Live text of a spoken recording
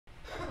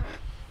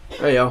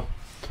Hey y'all.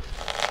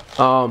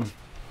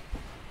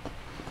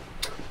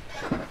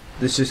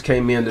 This just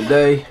came in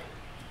today.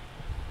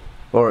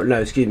 Or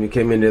no, excuse me,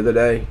 came in the other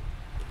day.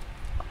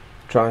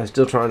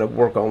 Still trying to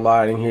work on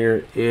lighting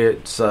here.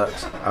 It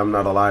sucks. I'm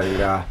not a lighting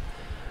guy.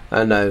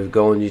 I know,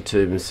 go on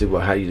YouTube and see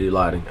how you do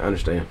lighting. I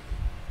understand.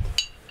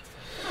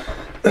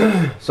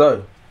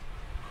 So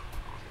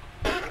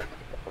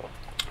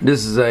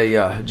this is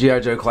a G.I.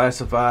 Joe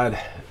Classified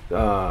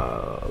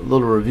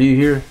little review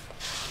here,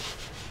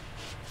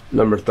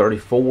 number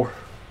 34,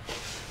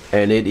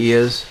 and it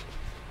is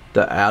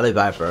the Alley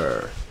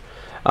Viper.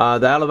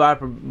 The Alley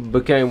Viper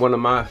became one of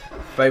my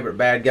favorite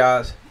bad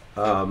guys.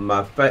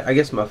 I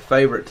guess my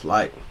favorite,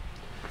 like,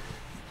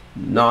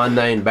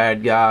 non-named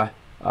bad guy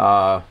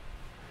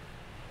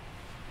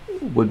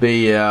would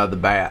be the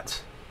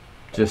Bats,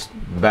 just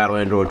Battle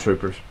Android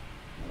Troopers.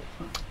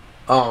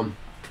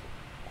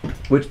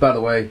 Which, by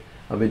the way,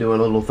 I'll be doing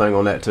a little thing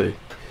on that too.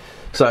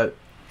 So,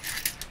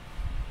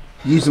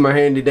 using my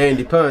handy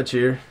dandy punch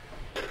here.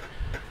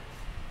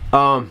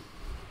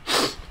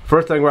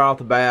 First thing right off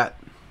the bat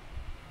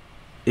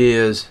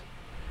is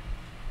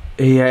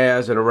he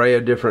has an array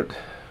of different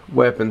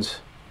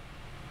weapons.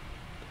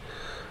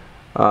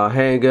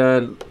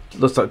 Handgun,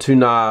 looks like 2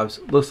 knives,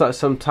 looks like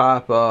some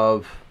type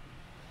of,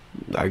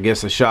 I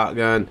guess, a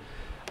shotgun,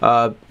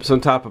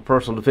 some type of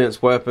personal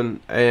defense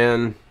weapon,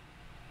 and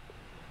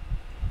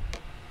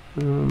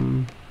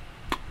I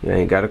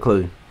ain't got a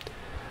clue.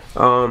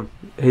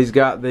 He's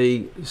got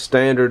the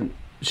standard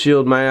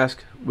shield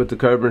mask with the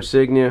Cobra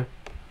insignia,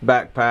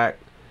 backpack,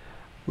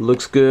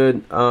 looks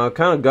good, kind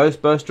of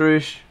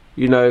Ghostbuster-ish,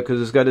 you know,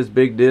 because it's got this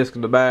big disc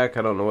in the back.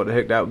 I don't know what the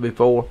heck that would be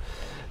for.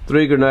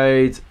 3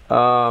 grenades,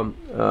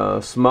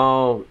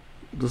 small,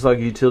 looks like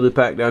a utility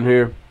pack down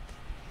here.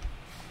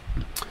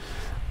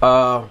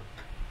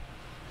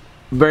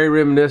 Very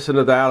reminiscent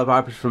of the Alley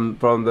Vipers from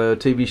the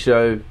TV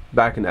show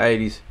back in the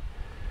 80s.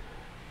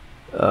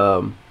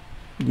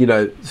 You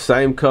know,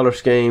 same color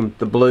scheme,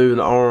 the blue and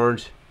the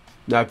orange.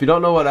 Now, if you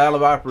don't know what Alley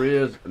Viper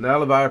is, an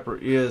Alley Viper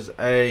is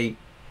a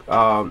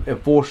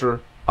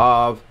enforcer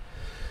of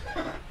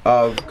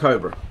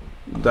Cobra.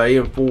 They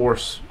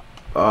enforce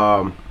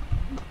the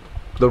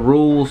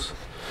rules,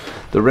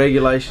 the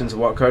regulations of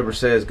what Cobra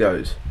says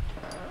goes.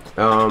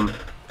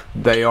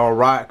 They are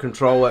riot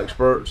control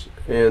experts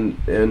in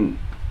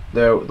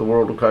the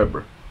world of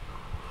Cobra.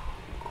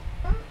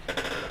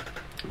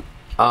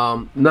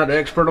 Not an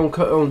expert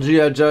on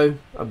G.I. Joe.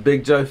 A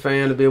big Joe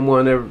fan. I've been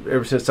one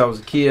ever since I was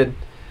a kid.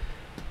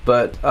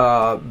 But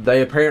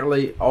they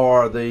apparently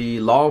are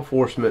the law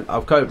enforcement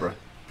of Cobra.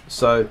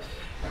 So,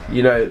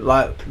 you know,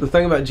 like, the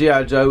thing about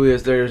G.I. Joe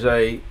is there's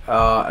a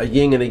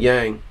yin and a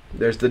yang.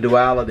 There's the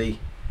duality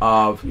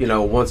of, you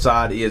know, one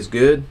side is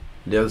good,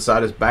 the other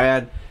side is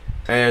bad,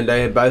 and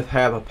they both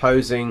have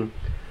opposing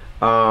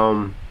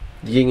yin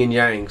and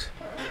yangs.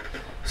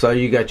 So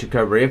you got your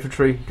Cobra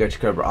infantry, you got your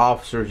Cobra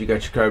officers, you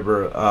got your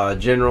Cobra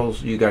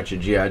generals, you got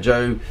your G.I.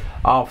 Joe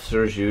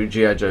officers, your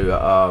G.I.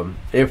 Joe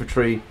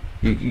infantry,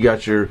 you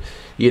got your,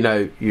 you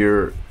know,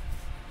 your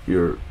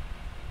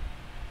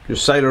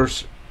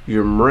sailors,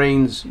 your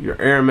Marines,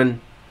 your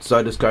airmen.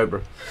 So does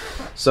Cobra.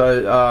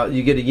 So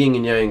you get a yin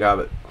and yang of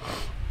it.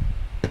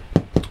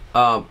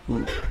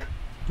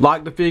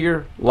 Like the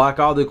figure, like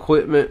all the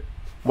equipment.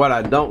 What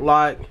I don't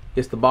like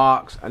is the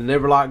box. I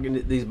never like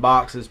these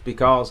boxes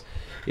because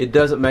it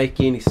doesn't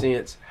make any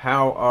sense.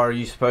 How are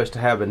you supposed to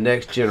have a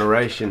next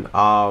generation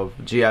of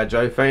G.I.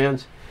 Joe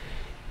fans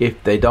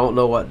if they don't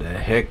know what the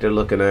heck they're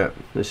looking at?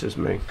 This is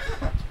me.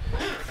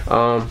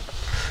 Let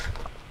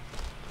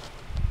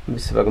me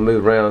see if I can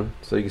move around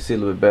so you can see a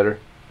little bit better.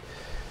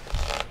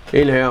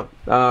 Anyhow,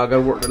 I got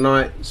to work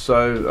tonight,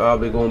 so I'll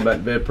be going back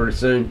to bed pretty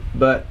soon.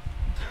 But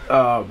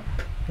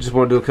just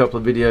want to do a couple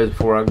of videos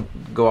before I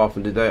go off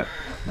and do that.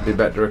 Be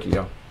back directly,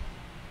 y'all.